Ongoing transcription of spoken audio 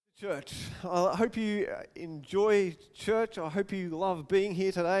Church, I hope you enjoy church. I hope you love being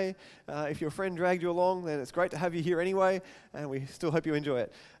here today. If your friend dragged you along, then it's great to have you here anyway, and we still hope you enjoy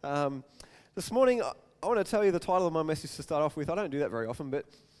it. This morning, I want to tell you the title of my message to start off with. I don't do that very often, but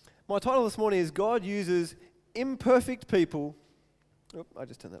my title this morning is God Uses Imperfect People. Oh, I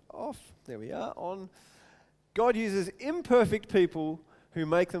just turned that off. There we are, on. God uses imperfect people who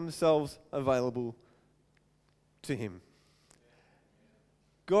make themselves available to Him.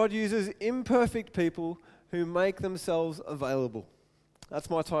 God uses imperfect people who make themselves available. That's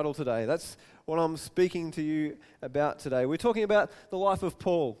my title today. That's what I'm speaking to you about today. We're talking about the life of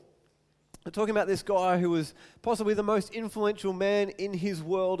Paul. We're talking about this guy who was possibly the most influential man in his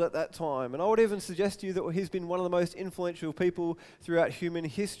world at that time. And I would even suggest to you that he's been one of the most influential people throughout human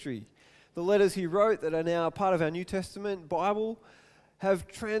history. The letters he wrote that are now part of our New Testament Bible have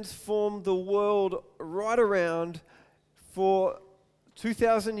transformed the world right around for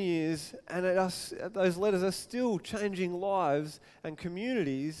 2,000 years, and those letters are still changing lives and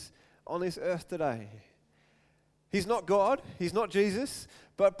communities on this earth today. He's not God, he's not Jesus,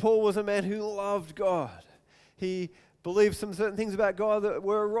 but Paul was a man who loved God. He believed some certain things about God that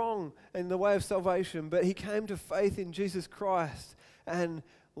were wrong in the way of salvation, but he came to faith in Jesus Christ and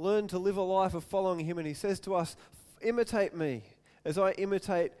learned to live a life of following Him, and he says to us, imitate me as I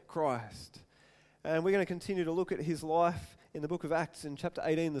imitate Christ. And we're going to continue to look at his life in the book of Acts in chapter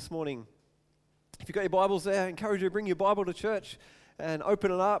 18 this morning. If you've got your Bibles there, I encourage you to bring your Bible to church and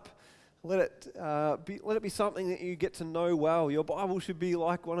open it up. Let it be something that you get to know well. Your Bible should be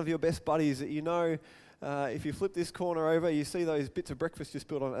like one of your best buddies that you know. If you flip this corner over, you see those bits of breakfast you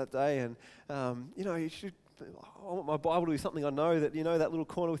spilled on it that day, and you should. I want my Bible to be something I know, that you know that little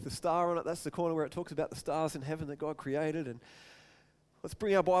corner with the star on it. That's the corner where it talks about the stars in heaven that God created. And let's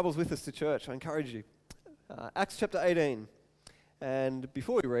bring our Bibles with us to church. I encourage you. Acts chapter 18. And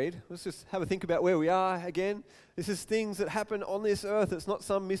before we read, let's just have a think about where we are again. This is things that happen on this earth. It's not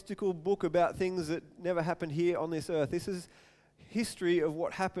some mystical book about things that never happened here on this earth. This is history of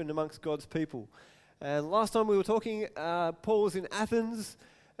what happened amongst God's people. And last time we were talking, Paul was in Athens,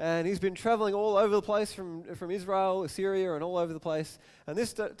 and he's been traveling all over the place from Israel, Syria, and all over the place. And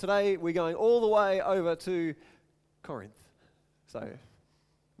today we're going all the way over to Corinth. So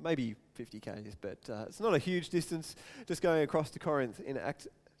maybe 50 k's, but it's not a huge distance, just going across to Corinth in Acts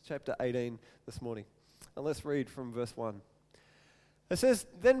chapter 18 this morning. And let's read from verse 1. It says,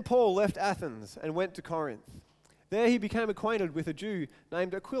 Then Paul left Athens and went to Corinth. There he became acquainted with a Jew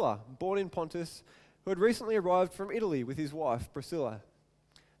named Aquila, born in Pontus, who had recently arrived from Italy with his wife Priscilla.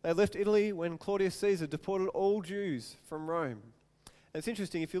 They left Italy when Claudius Caesar deported all Jews from Rome. And it's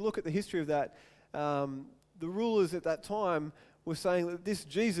interesting, if you look at the history of that, the rulers at that time was saying that this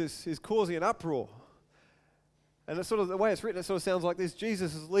Jesus is causing an uproar. And it's sort of the way it's written, it sort of sounds like this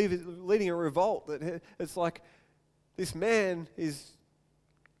Jesus is leading a revolt. That it's like this man is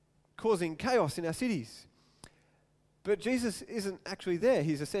causing chaos in our cities. But Jesus isn't actually there.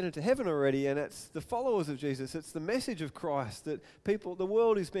 He's ascended to heaven already, and it's the followers of Jesus. It's the message of Christ that the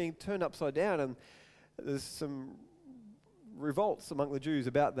world is being turned upside down, and there's some revolts among the Jews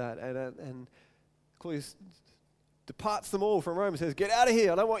about that. And Claudius departs them all from Rome and says, get out of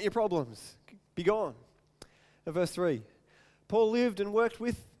here, I don't want your problems, be gone. And verse 3, Paul lived and worked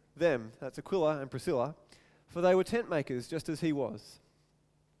with them, that's Aquila and Priscilla, for they were tent makers just as he was.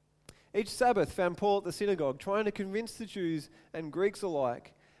 Each Sabbath found Paul at the synagogue, trying to convince the Jews and Greeks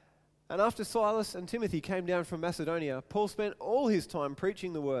alike. And after Silas and Timothy came down from Macedonia, Paul spent all his time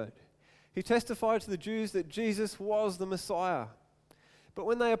preaching the word. He testified to the Jews that Jesus was the Messiah. But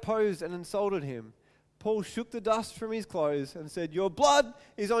when they opposed and insulted him, Paul shook the dust from his clothes and said, Your blood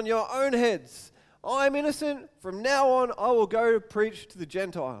is on your own heads. I am innocent. From now on, I will go preach to the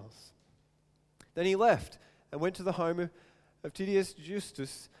Gentiles. Then he left and went to the home of Titius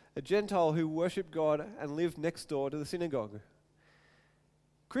Justus, a Gentile who worshipped God and lived next door to the synagogue.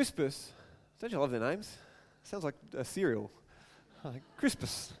 Crispus, don't you love their names? Sounds like a cereal.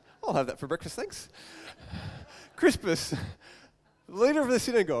 Crispus. I'll have that for breakfast, thanks. Crispus, the leader of the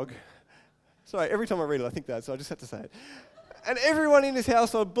synagogue. Sorry, every time I read it, I think that, so I just have to say it. And everyone in his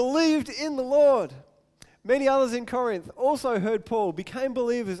household believed in the Lord. Many others in Corinth also heard Paul, became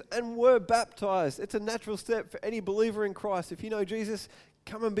believers, and were baptized. It's a natural step for any believer in Christ. If you know Jesus,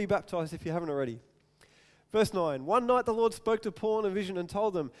 come and be baptized if you haven't already. Verse 9, One night the Lord spoke to Paul in a vision and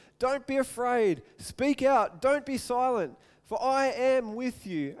told them, Don't be afraid, speak out, don't be silent, for I am with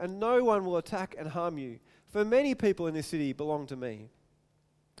you, and no one will attack and harm you. For many people in this city belong to me.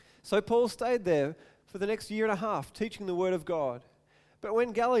 So Paul stayed there for the next year and a half, teaching the word of God. But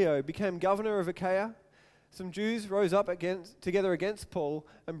when Gallio became governor of Achaia, some Jews rose up together against Paul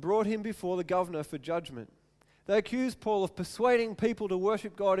and brought him before the governor for judgment. They accused Paul of persuading people to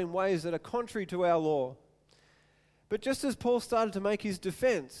worship God in ways that are contrary to our law. But just as Paul started to make his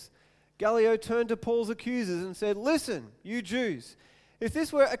defense, Gallio turned to Paul's accusers and said, "Listen, you Jews, if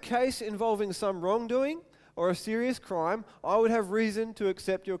this were a case involving some wrongdoing or a serious crime, I would have reason to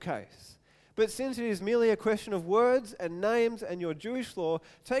accept your case. But since it is merely a question of words and names and your Jewish law,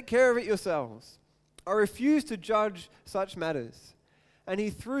 take care of it yourselves. I refuse to judge such matters." And he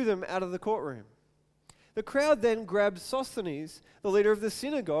threw them out of the courtroom. The crowd then grabbed Sosthenes, the leader of the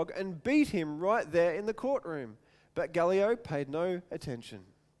synagogue, and beat him right there in the courtroom. But Gallio paid no attention.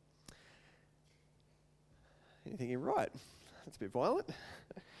 You're thinking, right, that's a bit violent.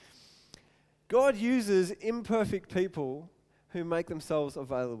 God uses imperfect people who make themselves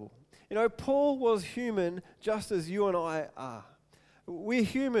available. You know, Paul was human just as you and I are. We're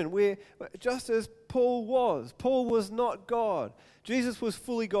human. We're just as Paul was. Paul was not God. Jesus was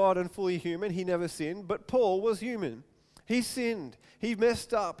fully God and fully human. He never sinned, but Paul was human. He sinned. He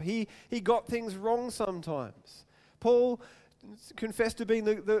messed up. He got things wrong sometimes. Paul confessed to being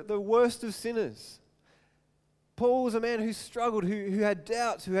the worst of sinners. Paul was a man who struggled, who had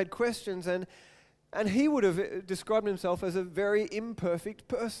doubts, who had questions, and he would have described himself as a very imperfect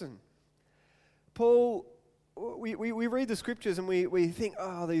person. Paul, we read the scriptures and we think,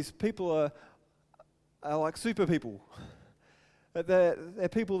 oh, these people are like super people. They're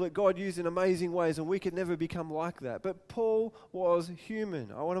people that God used in amazing ways, and we could never become like that. But Paul was human.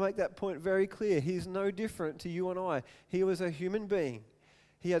 I want to make that point very clear. He's no different to you and I. He was a human being.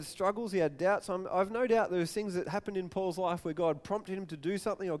 He had struggles, he had doubts. I've no doubt there's things that happened in Paul's life where God prompted him to do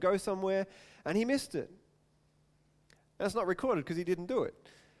something or go somewhere, and he missed it. That's not recorded because he didn't do it.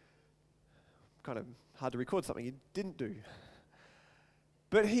 Kind of hard to record something he didn't do.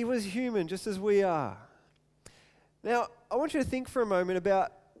 But he was human just as we are. Now, I want you to think for a moment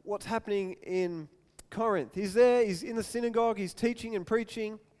about what's happening in Corinth. He's there, he's in the synagogue, he's teaching and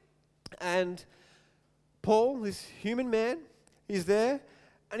preaching, and Paul, this human man, is there,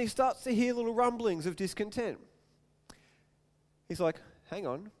 and he starts to hear little rumblings of discontent. He's like, hang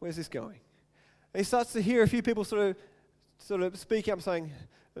on, where's this going? And he starts to hear a few people sort of speak up saying,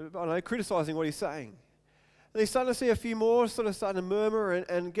 I don't know, criticizing what he's saying. And he's starting to see a few more sort of starting to murmur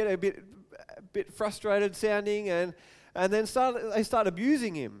and get a bit frustrated sounding, and then they start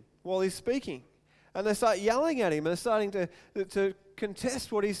abusing him while he's speaking. And they start yelling at him, and they're starting to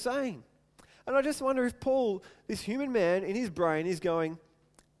contest what he's saying. And I just wonder if Paul, this human man in his brain, is going,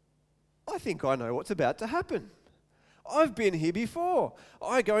 I think I know what's about to happen. I've been here before.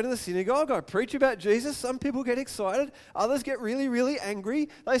 I go into the synagogue, I preach about Jesus. Some people get excited. Others get really, really angry.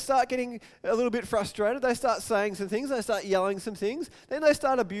 They start getting a little bit frustrated. They start saying some things. They start yelling some things. Then they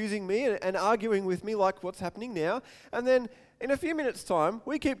start abusing me and arguing with me like what's happening now. And then in a few minutes' time,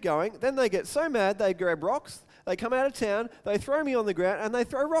 we keep going. Then they get so mad, they grab rocks. They come out of town. They throw me on the ground and they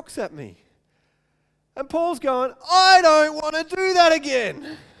throw rocks at me. And Paul's going, I don't want to do that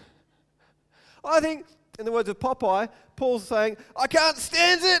again. I think, in the words of Popeye, Paul's saying, I can't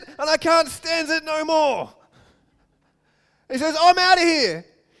stand it, and I can't stand it no more. He says, I'm out of here.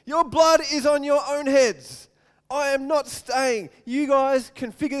 Your blood is on your own heads. I am not staying. You guys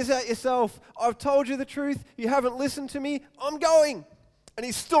can figure this out yourself. I've told you the truth. You haven't listened to me. I'm going. And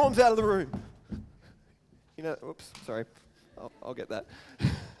he storms out of the room. You know, oops, sorry. I'll get that.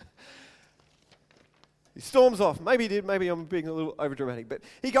 He storms off. Maybe he did. Maybe I'm being a little overdramatic. But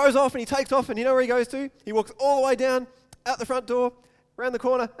he goes off and he takes off, and you know where he goes to? He walks all the way down, out the front door, around the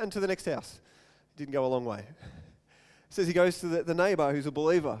corner, and to the next house. Didn't go a long way. It says he goes to the neighbour who's a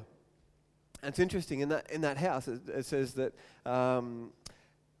believer. And it's interesting, in that house, it says that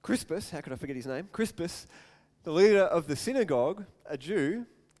Crispus, how could I forget his name? Crispus, the leader of the synagogue, a Jew,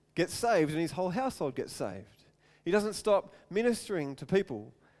 gets saved, and his whole household gets saved. He doesn't stop ministering to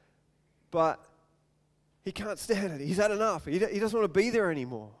people, but he can't stand it. He's had enough. He doesn't want to be there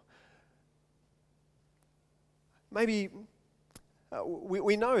anymore. Maybe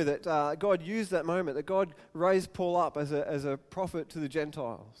we know that God used that moment, that God raised Paul up as a prophet to the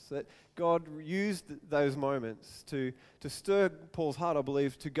Gentiles, that God used those moments to stir Paul's heart, I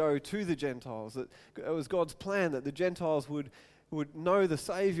believe, to go to the Gentiles, that it was God's plan that the Gentiles would know the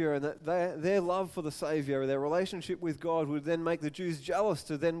Savior, and that their love for the Savior, their relationship with God, would then make the Jews jealous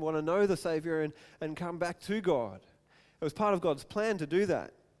to then want to know the Savior and come back to God. It was part of God's plan to do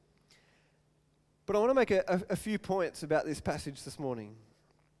that. But I want to make a few points about this passage this morning.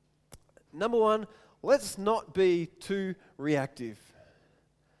 Number one, let's not be too reactive.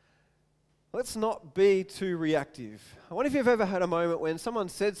 Let's not be too reactive. I wonder if you've ever had a moment when someone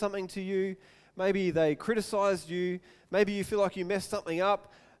said something to you, Maybe they criticized you. Maybe you feel like you messed something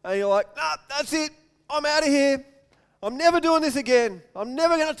up. And you're like, nah, that's it. I'm out of here. I'm never doing this again. I'm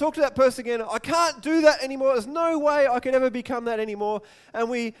never going to talk to that person again. I can't do that anymore. There's no way I could ever become that anymore. And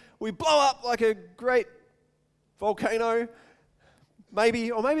we blow up like a great volcano.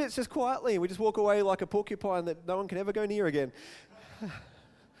 Maybe, or maybe it's just quietly. We just walk away like a porcupine that no one can ever go near again.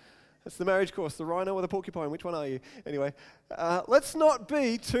 That's the marriage course, the rhino or the porcupine. Which one are you? Anyway, let's not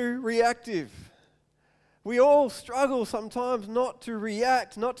be too reactive. We all struggle sometimes not to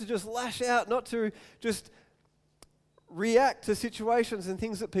react, not to just lash out, not to just react to situations and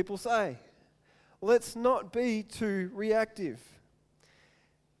things that people say. Let's not be too reactive.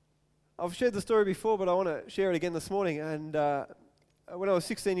 I've shared the story before, but I want to share it again this morning. And when I was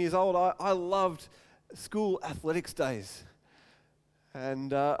 16 years old, I loved school athletics days.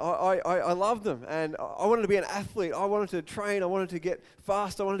 And I loved them. And I wanted to be an athlete. I wanted to train. I wanted to get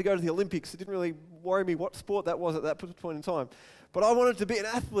fast. I wanted to go to the Olympics. It didn't really worry me what sport that was at that point in time. But I wanted to be an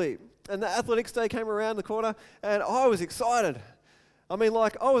athlete. And the athletics day came around the corner, and I was excited. I mean,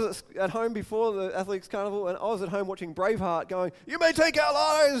 like, I was at home before the athletics carnival, and I was at home watching Braveheart going, you may take our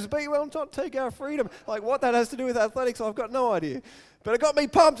lives, but you will not take our freedom. Like, what that has to do with athletics, I've got no idea. But it got me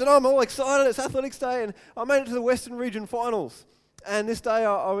pumped, and I'm all excited. It's athletics day, and I made it to the Western Region finals. And this day,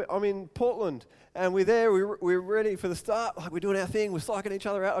 I'm in Portland, and we're there. We're ready for the start. Like, we're doing our thing. We're psyching each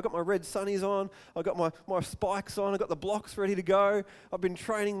other out. I've got my red sunnies on. I've got my spikes on. I've got the blocks ready to go. I've been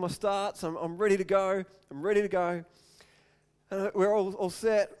training my starts. I'm ready to go. I'm ready to go. And we're all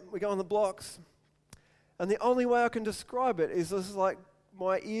set. We go on the blocks. And the only way I can describe it is this, like,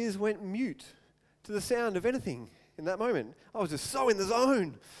 my ears went mute to the sound of anything in that moment. I was just so in the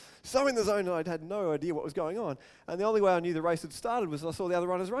zone. So in the zone, and I had no idea what was going on. And the only way I knew the race had started was I saw the other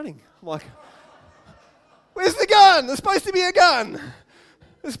runners running. I'm like, where's the gun? There's supposed to be a gun.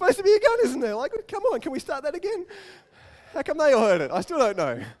 There's supposed to be a gun, isn't there? Like, come on, can we start that again? How come they all heard it? I still don't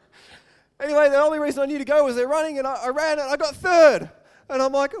know. Anyway, the only reason I knew to go was they're running, and I ran, and I got third. And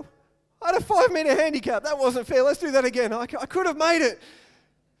I'm like, I had a 5-meter handicap. That wasn't fair. Let's do that again. I could have made it.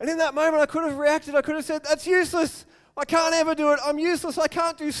 And in that moment, I could have reacted. I could have said, that's useless. I can't ever do it. I'm useless. I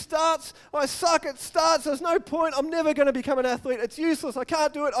can't do starts. I suck at starts. There's no point. I'm never going to become an athlete. It's useless. I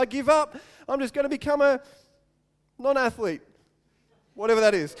can't do it. I give up. I'm just going to become a non-athlete, whatever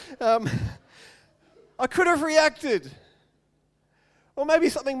that is. I could have reacted. Or maybe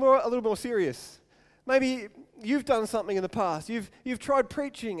something a little more serious. Maybe you've done something in the past. You've tried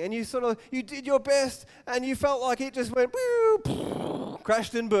preaching, and you did your best, and you felt like it just went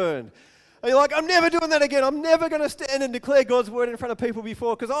crashed and burned. And you're like, I'm never doing that again. I'm never going to stand and declare God's word in front of people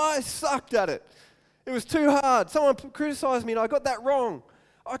before because I sucked at it. It was too hard. Someone criticized me and I got that wrong.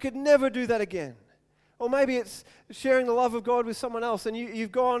 I could never do that again. Or maybe it's sharing the love of God with someone else and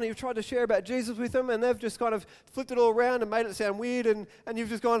you've tried to share about Jesus with them and they've just kind of flipped it all around and made it sound weird and you've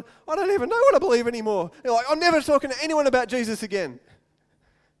just gone, I don't even know what I believe anymore. You're like, I'm never talking to anyone about Jesus again.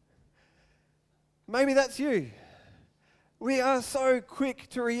 Maybe that's you. We are so quick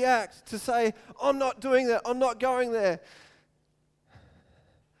to react, to say, I'm not doing that, I'm not going there.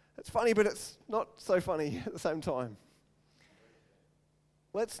 It's funny, but it's not so funny at the same time.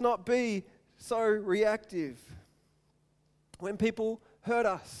 Let's not be so reactive. When people hurt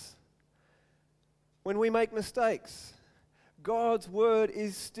us, when we make mistakes, God's word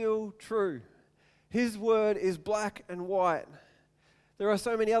is still true. His word is black and white. There are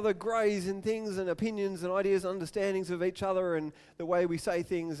so many other greys in things and opinions and ideas and understandings of each other and the way we say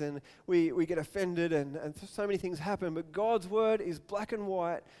things and we get offended and so many things happen. But God's word is black and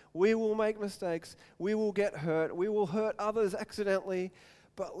white. We will make mistakes. We will get hurt. We will hurt others accidentally.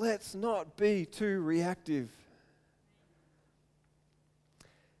 But let's not be too reactive.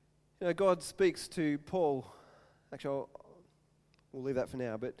 You know, God speaks to Paul. Actually, we'll leave that for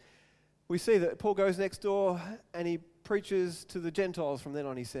now. But we see that Paul goes next door and he preaches to the Gentiles from then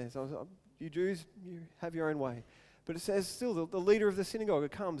on, he says. You Jews, you have your own way. But it says still the leader of the synagogue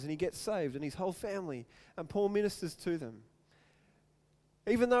comes and he gets saved and his whole family, and Paul ministers to them.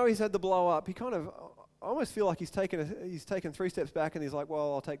 Even though he's had the blow up, he kind of, I almost feel like he's taken 3 steps back and he's like,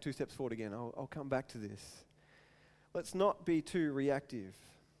 well, I'll take 2 steps forward again. I'll come back to this. Let's not be too reactive.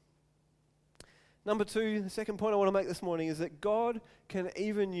 Number 2, the second point I want to make this morning is that God can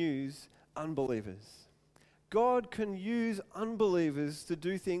even use unbelievers. God can use unbelievers to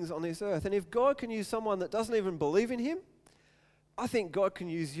do things on this earth. And if God can use someone that doesn't even believe in him, I think God can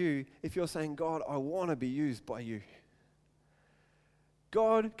use you if you're saying, God, I want to be used by you.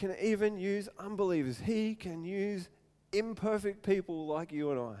 God can even use unbelievers. He can use imperfect people like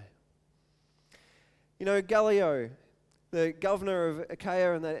you and I. You know, Galileo, the governor of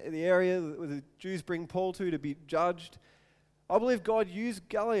Achaia and the area where the Jews bring Paul to be judged. I believe God used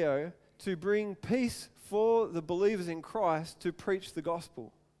Gallio to bring peace for the believers in Christ to preach the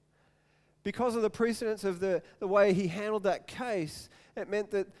gospel. Because of the precedence of the way he handled that case, it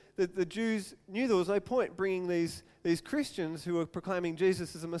meant that the Jews knew there was no point bringing these Christians who were proclaiming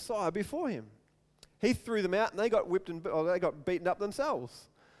Jesus as a Messiah before him. He threw them out and they got they got beaten up themselves.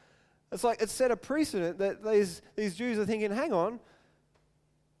 It's like it set a precedent that these Jews are thinking, hang on,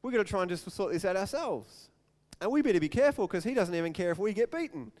 we're going to try and just sort this out ourselves. And we better be careful because he doesn't even care if we get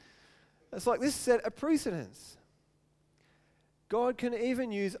beaten. It's like this set a precedence. God can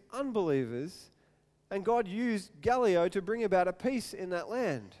even use unbelievers, and God used Gallio to bring about a peace in that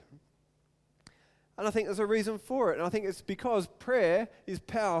land. And I think there's a reason for it, and I think it's because prayer is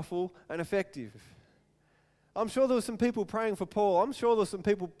powerful and effective. I'm sure there were some people praying for Paul. I'm sure there were some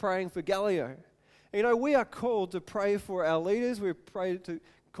people praying for Gallio. You know, we are called to pray for our leaders. We're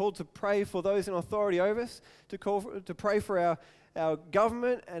called to pray for those in authority over us, to pray for our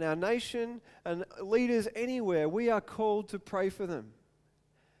government and our nation and leaders anywhere. We are called to pray for them.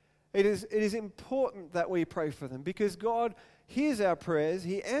 It is important that we pray for them because God hears our prayers,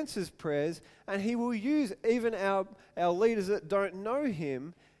 he answers prayers, and he will use even our leaders that don't know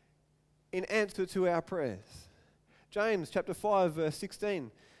him in answer to our prayers. James chapter 5 verse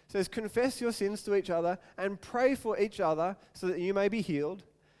 16 says, "Confess your sins to each other and pray for each other so that you may be healed.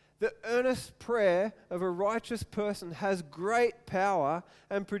 The earnest prayer of a righteous person has great power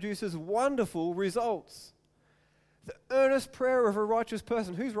and produces wonderful results." The earnest prayer of a righteous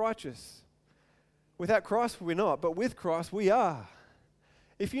person. Who's righteous? Without Christ, we're not, but with Christ, we are.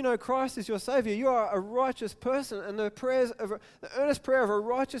 If you know Christ as your Savior, you are a righteous person, and the earnest prayer of a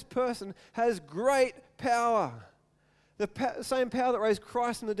righteous person has great power. The same power that raised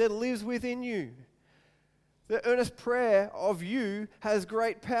Christ from the dead lives within you. The earnest prayer of you has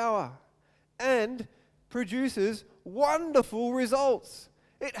great power and produces wonderful results.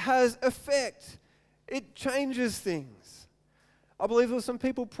 It has effect. It changes things. I believe there were some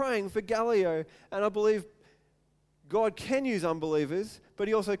people praying for Gallio, and I believe God can use unbelievers, but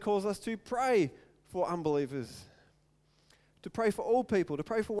he also calls us to pray for unbelievers. To pray for all people, to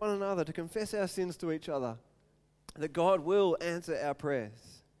pray for one another, to confess our sins to each other. That God will answer our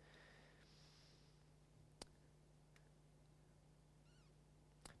prayers.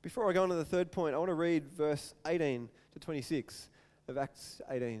 Before I go on to the third point, I want to read verse 18 to 26 of Acts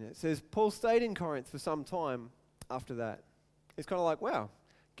 18. It says, Paul stayed in Corinth for some time after that. It's kind of like, wow,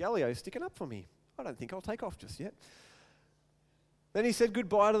 Gallio's sticking up for me. I don't think I'll take off just yet. Then he said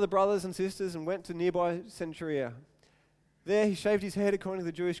goodbye to the brothers and sisters and went to nearby Cenchrea. There he shaved his head according to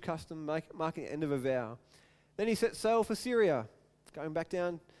the Jewish custom, marking the end of a vow. Then he set sail for Syria, going back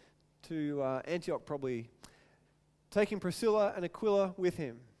down to Antioch probably, taking Priscilla and Aquila with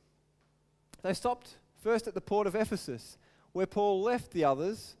him. They stopped first at the port of Ephesus, where Paul left the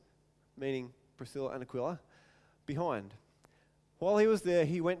others, meaning Priscilla and Aquila, behind. While he was there,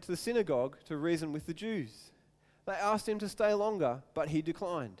 he went to the synagogue to reason with the Jews. They asked him to stay longer, but he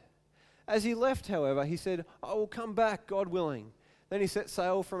declined. As he left, however, he said, I will come back, God willing. Then he set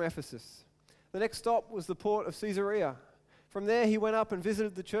sail from Ephesus. The next stop was the port of Caesarea. From there he went up and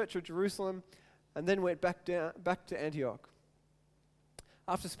visited the church of Jerusalem and then went back to Antioch.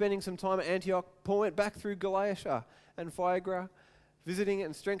 After spending some time at Antioch, Paul went back through Galatia and Phrygia, visiting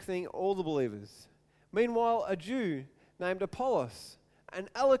and strengthening all the believers. Meanwhile, a Jew named Apollos, an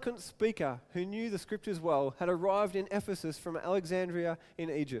eloquent speaker who knew the scriptures well, had arrived in Ephesus from Alexandria in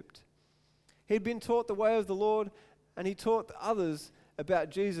Egypt. He'd been taught the way of the Lord, and he taught others about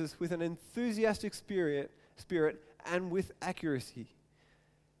Jesus with an enthusiastic spirit and with accuracy.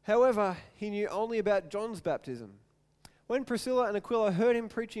 However, he knew only about John's baptism. When Priscilla and Aquila heard him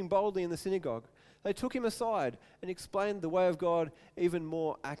preaching boldly in the synagogue, they took him aside and explained the way of God even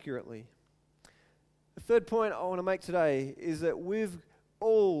more accurately. The third point I want to make today is that we've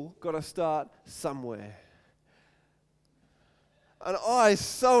all got to start somewhere. And I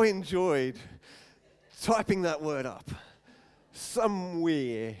so enjoyed typing that word up.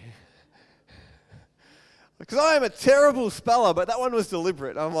 Somewhere. Because I am a terrible speller, but that one was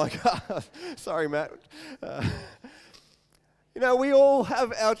deliberate. I'm like, sorry, Matt. We all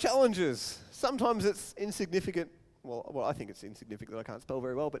have our challenges. Sometimes it's insignificant. Well, I think it's insignificant that I can't spell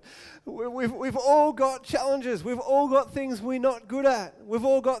very well, but we've all got challenges. We've all got things we're not good at. We've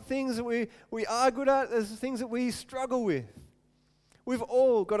all got things that we are good at. There's things that we struggle with. We've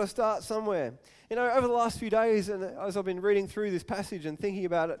all got to start somewhere. Over the last few days, and as I've been reading through this passage and thinking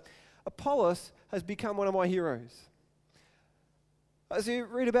about it, Apollos has become one of my heroes. As you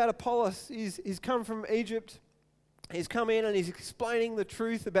read about Apollos, he's come from Egypt. He's come in and he's explaining the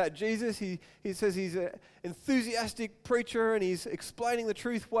truth about Jesus. He says he's an enthusiastic preacher and he's explaining the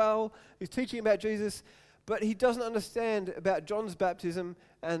truth well. He's teaching about Jesus, but he doesn't understand about John's baptism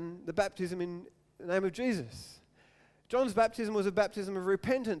and the baptism in the name of Jesus. John's baptism was a baptism of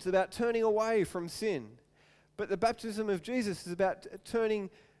repentance, about turning away from sin. But the baptism of Jesus is about turning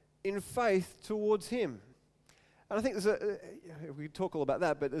in faith towards him. And I think we talk all about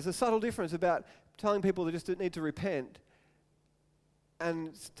that, but there's a subtle difference about telling people they just need to repent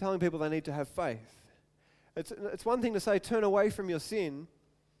and telling people they need to have faith. It's one thing to say turn away from your sin,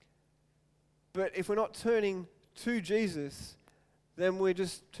 but if we're not turning to Jesus, then we're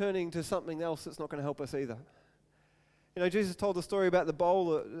just turning to something else that's not going to help us either. You know, Jesus told the story about the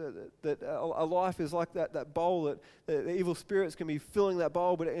bowl, that a life is like that bowl, that the evil spirits can be filling that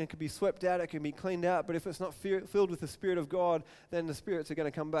bowl, but it can be swept out, it can be cleaned out, but if it's not filled with the Spirit of God, then the spirits are going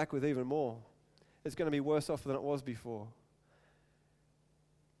to come back with even more. It's going to be worse off than it was before.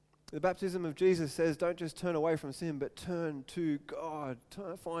 The baptism of Jesus says don't just turn away from sin, but turn to God.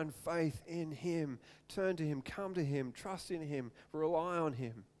 Find faith in Him. Turn to Him, come to Him, trust in Him, rely on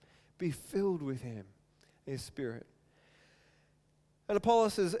Him. Be filled with Him, His Spirit. And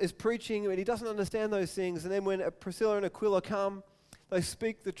Apollos is preaching, and he doesn't understand those things. And then when Priscilla and Aquila come, they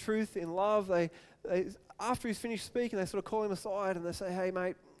speak the truth in love. They after he's finished speaking, they sort of call him aside and they say, "Hey,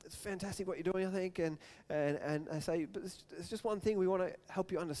 mate, it's fantastic what you're doing, I think." And they say, "But it's just one thing we want to help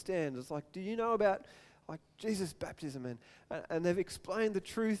you understand. It's like, do you know about like Jesus' baptism?" And they've explained the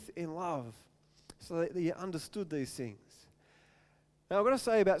truth in love, so that you understood these things. Now, I've got to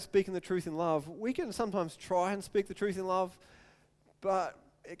say about speaking the truth in love, we can sometimes try and speak the truth in love, but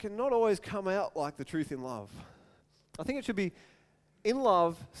it can not always come out like the truth in love. I think it should be, in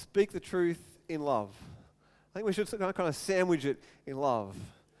love, speak the truth in love. I think we should kind of sandwich it in love,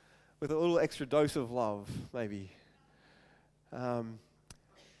 with a little extra dose of love, maybe. God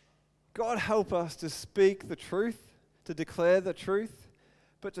help us to speak the truth, to declare the truth,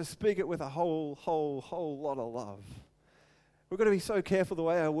 but to speak it with a whole lot of love. We've got to be so careful the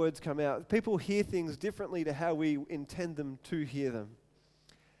way our words come out. People hear things differently to how we intend them to hear them.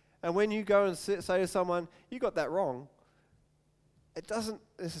 And when you go and say to someone, "You got that wrong," it doesn't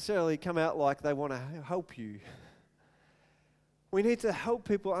necessarily come out like they want to help you. We need to help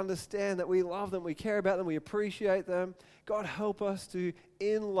people understand that we love them, we care about them, we appreciate them. God help us to,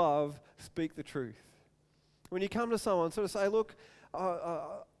 in love, speak the truth. When you come to someone, sort of say, "Look,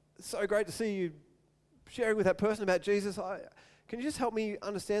 it's so great to see you sharing with that person about Jesus. Can you just help me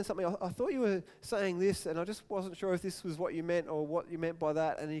understand something? I thought you were saying this, and I just wasn't sure if this was what you meant or what you meant by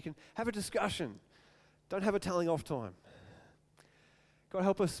that." And you can have a discussion. Don't have a telling off time. God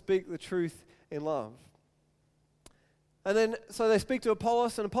help us speak the truth in love. And then, so they speak to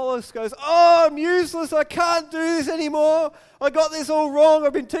Apollos, and Apollos goes, "Oh, I'm useless. I can't do this anymore. I got this all wrong.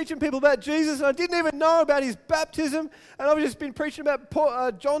 I've been teaching people about Jesus, and I didn't even know about his baptism. And I've just been preaching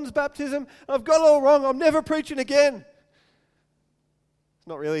about John's baptism, and I've got it all wrong. I'm never preaching again." It's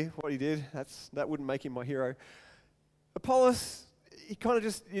not really what he did. That wouldn't make him my hero. Apollos, he kind of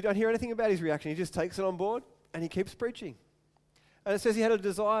just, you don't hear anything about his reaction. He just takes it on board, and he keeps preaching. And it says he had a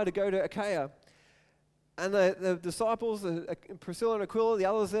desire to go to Achaia. And the disciples, Priscilla and Aquila, the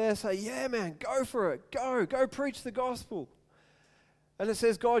others there, say, "Yeah, man, go for it. Go preach the gospel." And it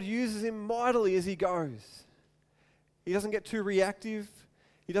says God uses him mightily as he goes. He doesn't get too reactive.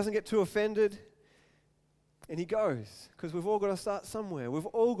 He doesn't get too offended. And he goes, because we've all got to start somewhere. We've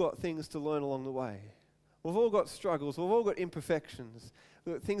all got things to learn along the way. We've all got struggles. We've all got imperfections,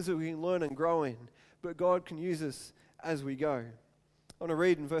 things that we can learn and grow in. But God can use us as we go. I want to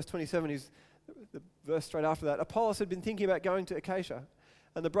read in verse 27, the verse straight after that. Apollos had been thinking about going to Achaia,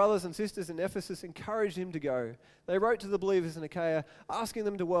 and the brothers and sisters in Ephesus encouraged him to go. They wrote to the believers in Achaia, asking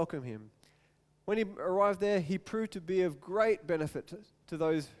them to welcome him. When he arrived there, he proved to be of great benefit to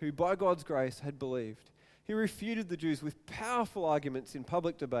those who, by God's grace, had believed. He refuted the Jews with powerful arguments in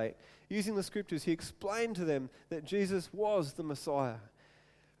public debate. Using the scriptures, he explained to them that Jesus was the Messiah.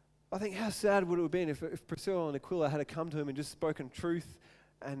 I think how sad would it have been if Priscilla and Aquila had come to him and just spoken truth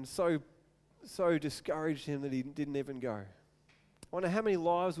and so discouraged him that he didn't even go. I wonder how many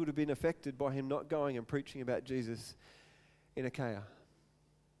lives would have been affected by him not going and preaching about Jesus in Achaia.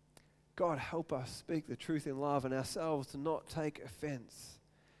 God help us speak the truth in love and ourselves to not take offense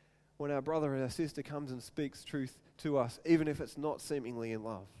when our brother or our sister comes and speaks truth to us, even if it's not seemingly in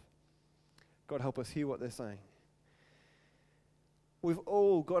love. God help us hear what they're saying. We've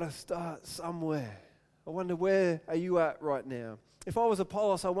all got to start somewhere. I wonder, where are you at right now? If I was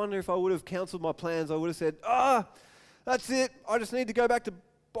Apollos, I wonder if I would have cancelled my plans. I would have said, that's it. I just need to go back to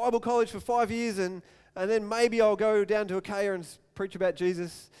Bible college for 5 years and and then maybe I'll go down to Achaia and preach about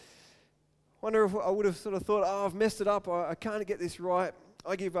Jesus. Wonder if I would have sort of thought, oh, I've messed it up. I can't get this right.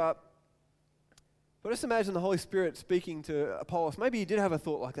 I give up. But just imagine the Holy Spirit speaking to Apollos. Maybe he did have a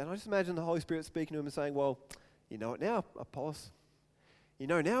thought like that. I just imagine the Holy Spirit speaking to him and saying, well, you know it now, Apollos. You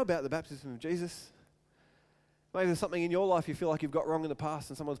know now about the baptism of Jesus. Maybe there's something in your life you feel like you've got wrong in the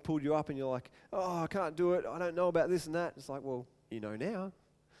past and someone's pulled you up and you're like, oh, I can't do it. I don't know about this and that. It's like, well, you know now.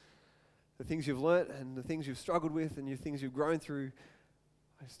 The things you've learnt and the things you've struggled with and the things you've grown through.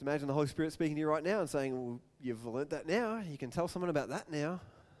 I just imagine the Holy Spirit speaking to you right now and saying, well, you've learnt that now. You can tell someone about that now.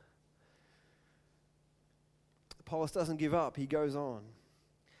 Apollos doesn't give up. He goes on.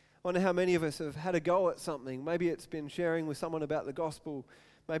 I wonder how many of us have had a go at something. Maybe it's been sharing with someone about the gospel.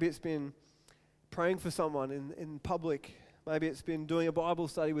 Maybe it's been praying for someone in public. Maybe it's been doing a Bible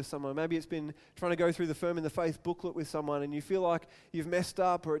study with someone. Maybe it's been trying to go through the Firm in the Faith booklet with someone and you feel like you've messed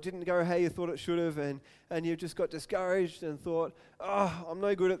up or it didn't go how you thought it should have and you've just got discouraged and thought, oh, I'm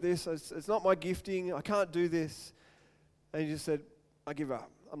no good at this. It's not my gifting. I can't do this. And you just said, I give up.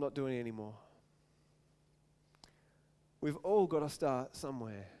 I'm not doing it anymore. We've all got to start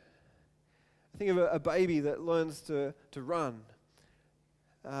somewhere. Think of a baby that learns to run.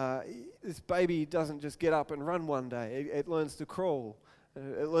 This baby doesn't just get up and run one day. It learns to crawl.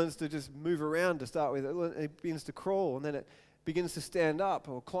 It learns to just move around to start with. It begins to crawl, and then it begins to stand up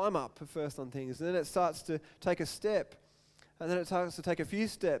or climb up first on things. And then it starts to take a step, and then it starts to take a few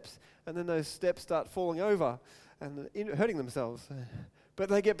steps, and then those steps start falling over and hurting themselves. But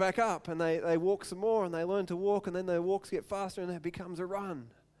they get back up, and they walk some more, and they learn to walk, and then their walks get faster, and it becomes a run.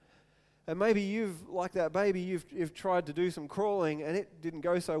 And maybe you've, like that baby, you've tried to do some crawling and it didn't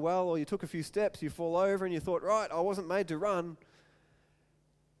go so well, or you took a few steps, you fall over and you thought, right, I wasn't made to run.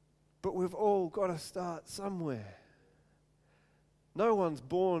 But we've all got to start somewhere. No one's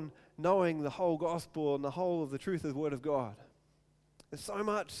born knowing the whole gospel and the whole of the truth of the Word of God. There's so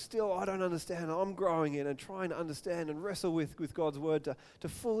much still I don't understand. I'm growing in and trying to understand and wrestle with God's Word to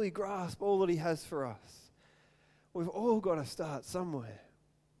fully grasp all that He has for us. We've all got to start somewhere.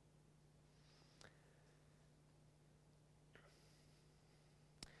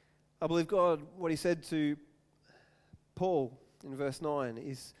 I believe God, what He said to Paul in verse 9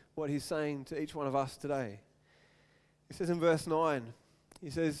 is what He's saying to each one of us today. He says in verse 9, He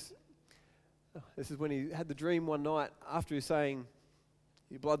says, this is when He had the dream one night after He's saying,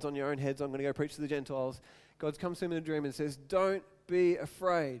 your blood's on your own heads, I'm going to go preach to the Gentiles. God comes to him in a dream and says, don't be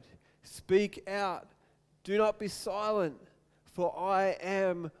afraid. Speak out. Do not be silent, for I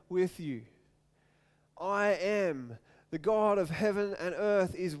am with you. I am. The God of heaven and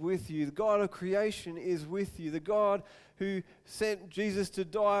earth is with you. The God of creation is with you. The God who sent Jesus to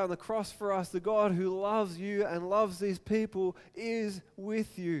die on the cross for us, the God who loves you and loves these people is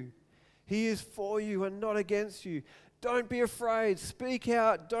with you. He is for you and not against you. Don't be afraid. Speak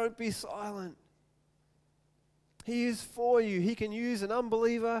out. Don't be silent. He is for you. He can use an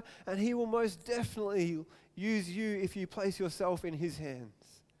unbeliever, and He will most definitely use you if you place yourself in His hands.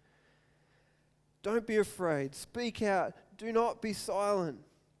 Don't be afraid. Speak out. Do not be silent.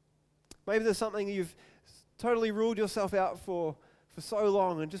 Maybe there's something you've totally ruled yourself out for so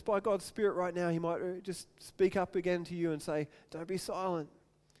long, and just by God's Spirit right now, He might just speak up again to you and say, don't be silent.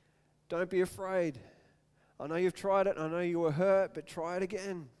 Don't be afraid. I know you've tried it. I know you were hurt, but try it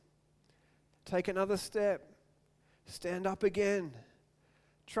again. Take another step. Stand up again.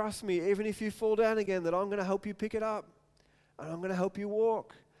 Trust me, even if you fall down again, that I'm going to help you pick it up, and I'm going to help you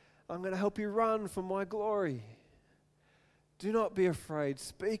walk. I'm going to help you run for my glory. Do not be afraid.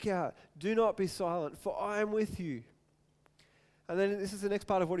 Speak out. Do not be silent, for I am with you. And then this is the next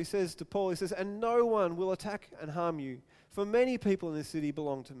part of what he says to Paul. He says, and no one will attack and harm you, for many people in this city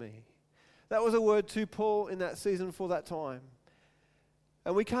belong to me. That was a word to Paul in that season for that time.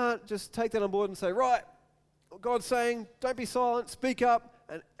 And we can't just take that on board and say, right, God's saying, don't be silent, speak up,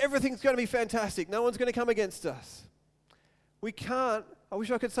 and everything's going to be fantastic. No one's going to come against us. We can't. I wish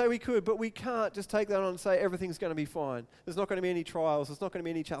I could say we could, but we can't just take that on and say everything's going to be fine. There's not going to be any trials. There's not going to be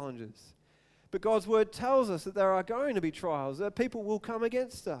any challenges. But God's word tells us that there are going to be trials, that people will come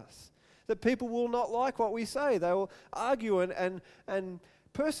against us, that people will not like what we say. They will argue and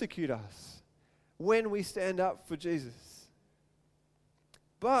persecute us when we stand up for Jesus.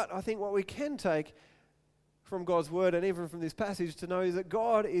 But I think what we can take from God's word and even from this passage to know is that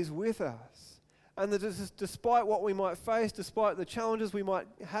God is with us. And that despite what we might face, despite the challenges we might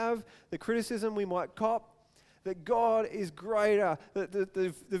have, the criticism we might cop, that God is greater. That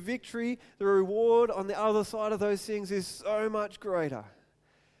the victory, the reward on the other side of those things is so much greater.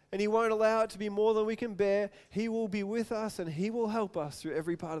 And He won't allow it to be more than we can bear. He will be with us and He will help us through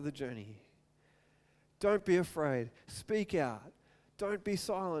every part of the journey. Don't be afraid. Speak out. Don't be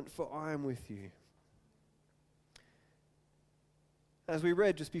silent, for I am with you. As we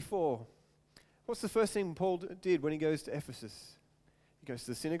read just before, what's the first thing Paul did when he goes to Ephesus? He goes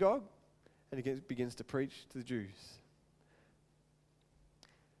to the synagogue and he begins to preach to the Jews.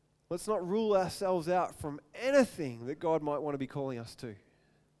 Let's not rule ourselves out from anything that God might want to be calling us to.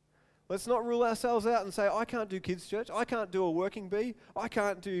 Let's not rule ourselves out and say, I can't do kids' church. I can't do a working bee. I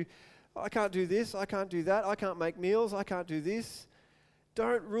can't do this. I can't do that. I can't make meals. I can't do this.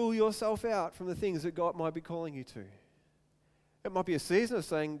 Don't rule yourself out from the things that God might be calling you to. It might be a season of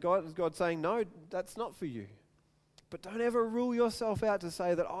saying, God saying, no, that's not for you. But don't ever rule yourself out to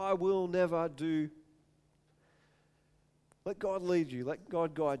say that I will never do. Let God lead you. Let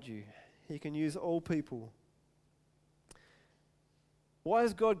God guide you. He can use all people. Why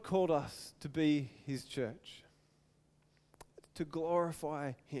has God called us to be His church? To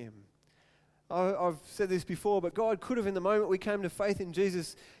glorify Him. I've said this before, but God could have, in the moment we came to faith in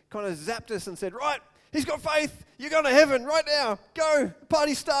Jesus, kind of zapped us and said, right, he's got faith. You're going to heaven right now. Go.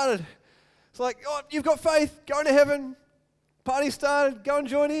 Party started. It's like, oh, you've got faith. Going to heaven. Party started. Go and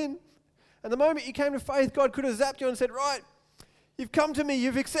join in. And the moment you came to faith, God could have zapped you and said, right, you've come to me.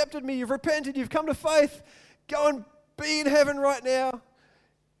 You've accepted me. You've repented. You've come to faith. Go and be in heaven right now.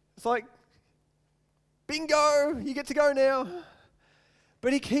 It's like, bingo, you get to go now.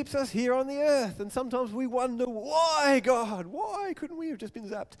 But He keeps us here on the earth. And sometimes we wonder, why, God? Why couldn't we have just been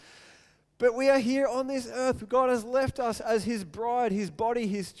zapped? But we are here on this earth. God has left us as His bride, His body,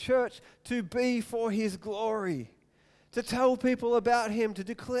 His church, to be for His glory, to tell people about Him, to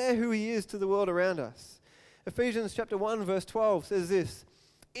declare who He is to the world around us. Ephesians chapter 1, verse 12 says this,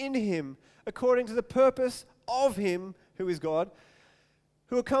 in Him, according to the purpose of Him, who is God,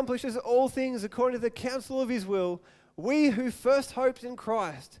 who accomplishes all things according to the counsel of His will, we who first hoped in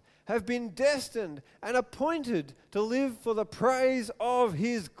Christ have been destined and appointed to live for the praise of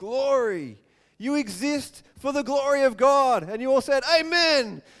His glory. You exist for the glory of God. And you all said,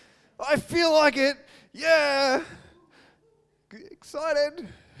 amen. I feel like it. Yeah. Excited.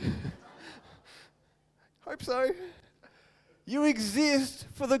 Hope so. You exist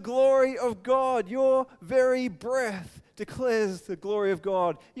for the glory of God. Your very breath declares the glory of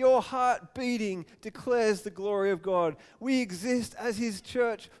God. Your heart beating declares the glory of God. We exist as His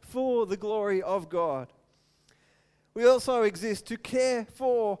church for the glory of God. We also exist to care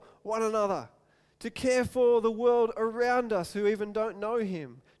for one another, to care for the world around us who even don't know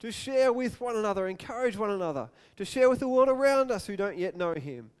Him, to share with one another, encourage one another, to share with the world around us who don't yet know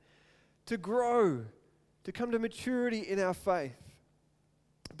Him, to grow, to come to maturity in our faith,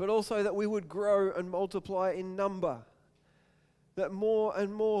 but also that we would grow and multiply in number, that more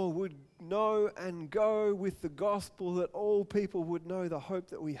and more would know and go with the gospel, that all people would know the hope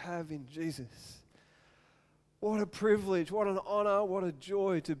that we have in Jesus. What a privilege, what an honor, what a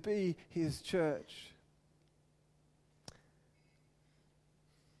joy to be His church.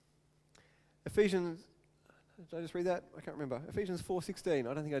 Ephesians, did I just read that? I can't remember. Ephesians 4:16,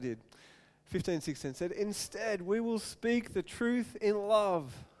 I don't think I did. 15:16 said, instead we will speak the truth in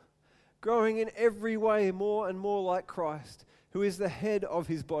love, growing in every way more and more like Christ, who is the head of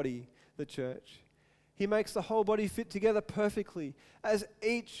His body, the church. He makes the whole body fit together perfectly, as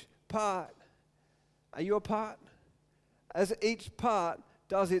each part. Are you a part? As each part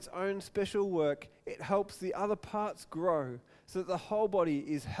does its own special work, it helps the other parts grow, so that the whole body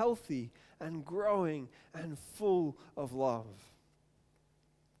is healthy and growing and full of love.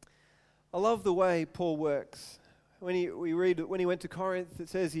 I love the way Paul works. When we read when he went to Corinth, it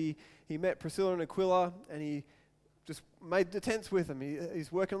says he met Priscilla and Aquila, and he just made the tents with them.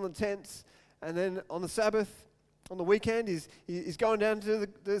 He's working on the tents, and then on the Sabbath, on the weekend, he's going down to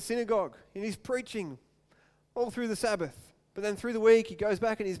the synagogue, and he's preaching all through the Sabbath. But then through the week, he goes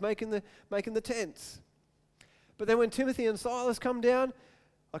back and he's making the tents. But then when Timothy and Silas come down,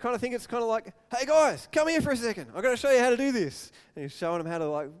 I kind of think it's kind of like, hey guys, come here for a second. I've got to show you how to do this. And he's showing them how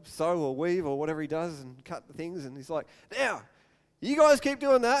to sew or weave or whatever he does and cut the things. And he's like, now, you guys keep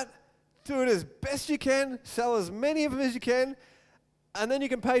doing that. Do it as best you can. Sell as many of them as you can. And then you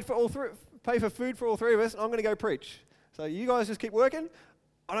can pay for food for all three of us. And I'm going to go preach. So you guys just keep working.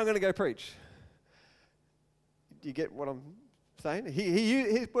 And I'm going to go preach. Do you get what I'm saying?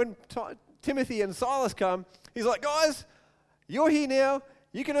 When Timothy and Silas come, he's like, guys, you're here now.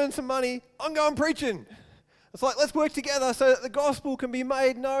 You can earn some money. I'm going preaching. It's like, let's work together so that the gospel can be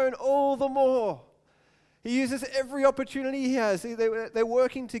made known all the more. He uses every opportunity he has. They're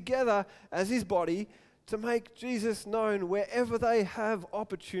working together as His body to make Jesus known wherever they have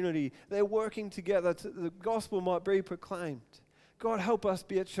opportunity. They're working together. The gospel might be proclaimed. God, help us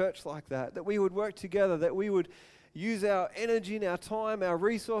be a church like that we would work together, that we would use our energy and our time, our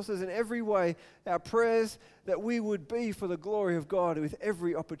resources in every way, our prayers, that we would be for the glory of God with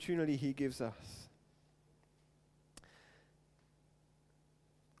every opportunity He gives us.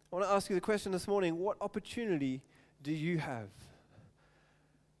 I want to ask you the question this morning, what opportunity do you have?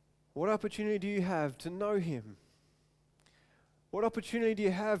 What opportunity do you have to know Him? What opportunity do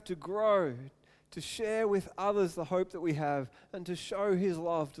you have to grow, to share with others the hope that we have, and to show His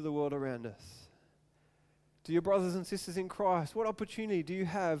love to the world around us? To your brothers and sisters in Christ, what opportunity do you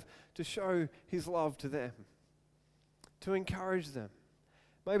have to show His love to them? To encourage them?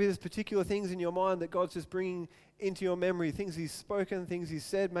 Maybe there's particular things in your mind that God's just bringing into your memory, things He's spoken, things He's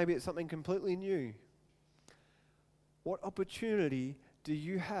said. Maybe it's something completely new. What opportunity do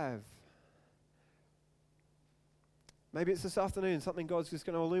you have? Maybe it's this afternoon, something God's just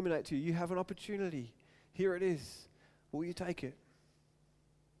going to illuminate to you. You have an opportunity. Here it is. Will you take it?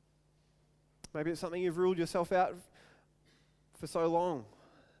 Maybe it's something you've ruled yourself out for so long.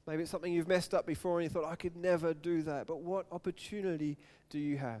 Maybe it's something you've messed up before and you thought, I could never do that. But what opportunity do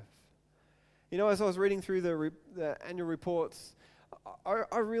you have? You know, as I was reading through the annual reports,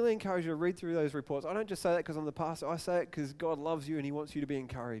 I really encourage you to read through those reports. I don't just say that because I'm the pastor. I say it because God loves you and He wants you to be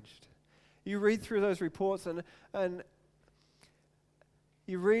encouraged. You read through those reports and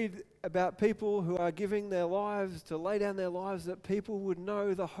you read about people who are giving their lives to lay down their lives that people would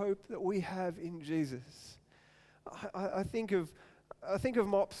know the hope that we have in Jesus. I think of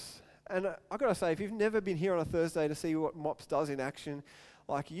MOPS, and I've got to say, if you've never been here on a Thursday to see what MOPS does in action,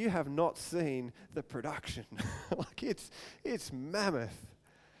 like, you have not seen the production. Like, it's mammoth.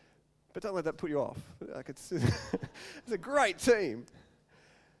 But don't let that put you off. Like, it's a great team.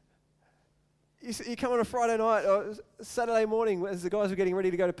 You come on a Friday night or Saturday morning as the guys were getting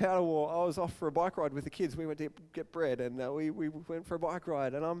ready to go to Powder War. I was off for a bike ride with the kids. We went to get bread and we went for a bike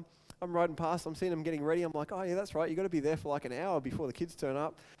ride. And I'm riding past. I'm seeing them getting ready. I'm like, oh yeah, that's right. You got to be there for like an hour before the kids turn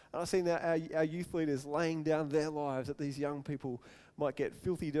up. And I've seen our youth leaders laying down their lives that these young people might get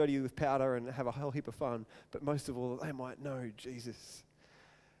filthy dirty with powder and have a whole heap of fun. But most of all, they might know Jesus.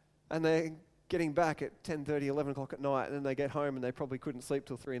 And they're getting back at 10:30, 11 o'clock at night, and then they get home and they probably couldn't sleep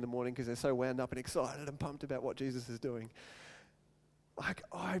till 3 in the morning because they're so wound up and excited and pumped about what Jesus is doing. Like,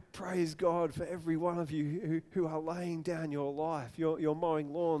 I praise God for every one of you who are laying down your life. You're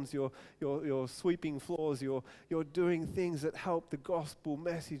mowing lawns, you're sweeping floors, you're doing things that help the gospel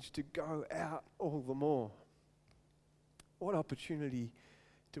message to go out all the more. What opportunity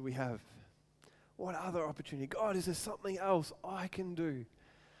do we have? What other opportunity? God, is there something else I can do?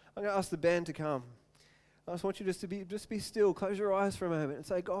 I'm going to ask the band to come. I just want you just to be still, close your eyes for a moment and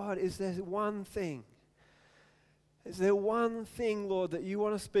say, God, is there one thing? Is there one thing, Lord, that you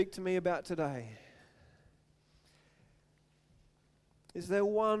want to speak to me about today? Is there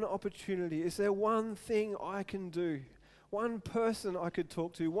one opportunity? Is there one thing I can do? One person I could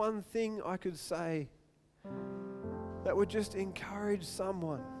talk to? One thing I could say that would just encourage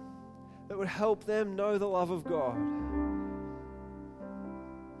someone, that would help them know the love of God?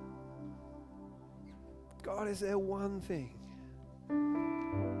 God, is there one thing? Thank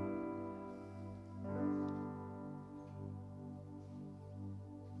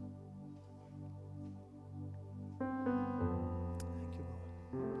you,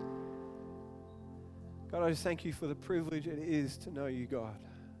 Lord. God, I just thank you for the privilege it is to know you, God.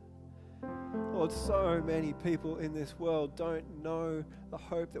 Lord, so many people in this world don't know the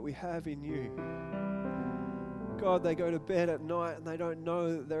hope that we have in you. God, they go to bed at night and they don't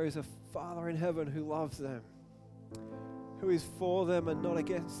know that there is a Father in heaven who loves them, who is for them and not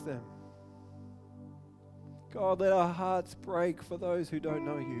against them. God, let our hearts break for those who don't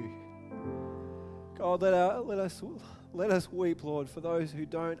know you. God, let us weep, Lord, for those who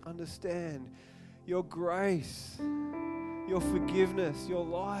don't understand your grace, your forgiveness, your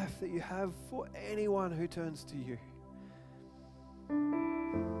life that you have for anyone who turns to you.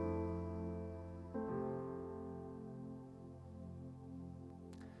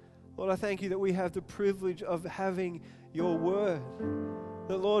 Lord, I thank you that we have the privilege of having your word.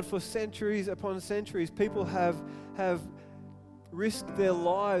 That, Lord, for centuries upon centuries, people have risked their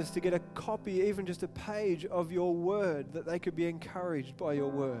lives to get a copy, even just a page of your word, that they could be encouraged by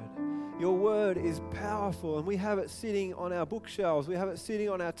your word. Your word is powerful, and we have it sitting on our bookshelves. We have it sitting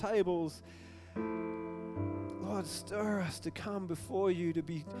on our tables. Lord, stir us to come before you, to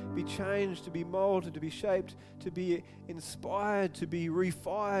be changed, to be molded, to be shaped, to be inspired, to be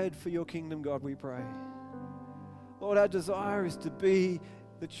refired for your kingdom, God, we pray. Lord, our desire is to be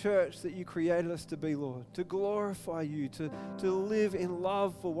the church that you created us to be, Lord, to glorify you, to live in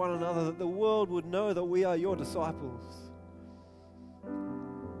love for one another, that the world would know that we are your disciples.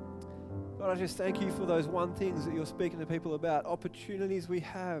 God, I just thank you for those one things that you're speaking to people about, opportunities we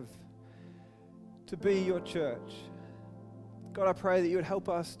have to be your church. God, I pray that you would help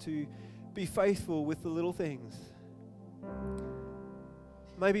us to be faithful with the little things.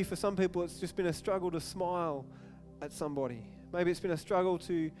 Maybe for some people it's just been a struggle to smile at somebody. Maybe it's been a struggle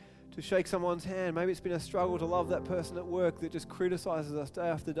to shake someone's hand. Maybe it's been a struggle to love that person at work that just criticizes us day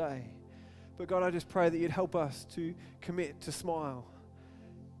after day. But God, I just pray that you'd help us to commit to smile,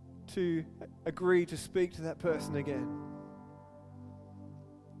 to agree to speak to that person again.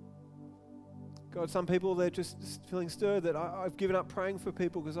 God, some people, they're just feeling stirred that I've given up praying for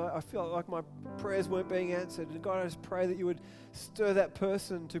people because I feel like my prayers weren't being answered. And God, I just pray that you would stir that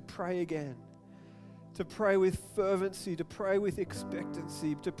person to pray again, to pray with fervency, to pray with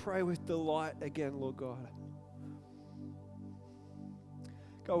expectancy, to pray with delight again, Lord God.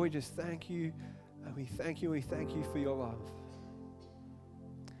 God, we just thank you, and we thank you for your love.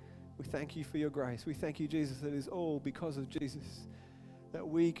 We thank you for your grace. We thank you, Jesus, that it is all because of Jesus that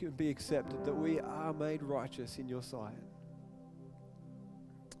we can be accepted, that we are made righteous in your sight.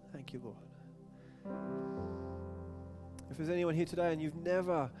 Thank you, Lord. If there's anyone here today and you've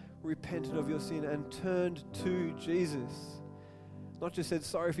never repented of your sin and turned to Jesus, not just said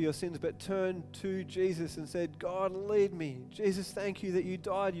sorry for your sins, but turned to Jesus and said, God, lead me. Jesus, thank you that you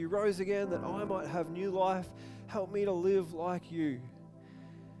died, you rose again, that I might have new life. Help me to live like you.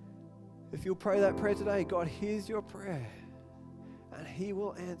 If you'll pray that prayer today, God hears your prayer and he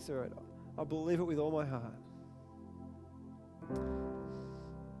will answer it. I believe it with all my heart.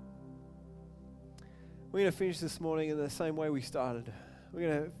 We're going to finish this morning in the same way we started. We're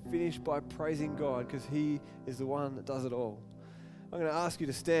going to finish by praising God because he is the one that does it all. I'm going to ask you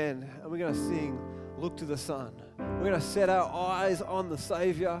to stand and we're going to sing Look to the Son. We're going to set our eyes on the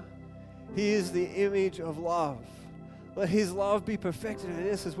Savior. He is the image of love. Let his love be perfected in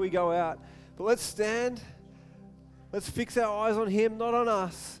us as we go out. But let's stand. Let's fix our eyes on him, not on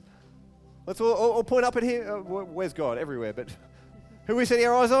us. Let's all point up at him. Where's God? Everywhere. But who are we setting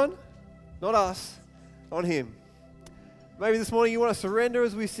our eyes on? Not us. On him. Maybe this morning you want to surrender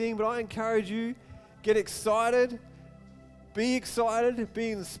as we sing, but I encourage you, get excited. Be excited,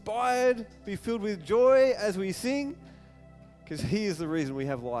 be inspired, be filled with joy as we sing, because he is the reason we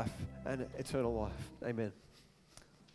have life and eternal life. Amen.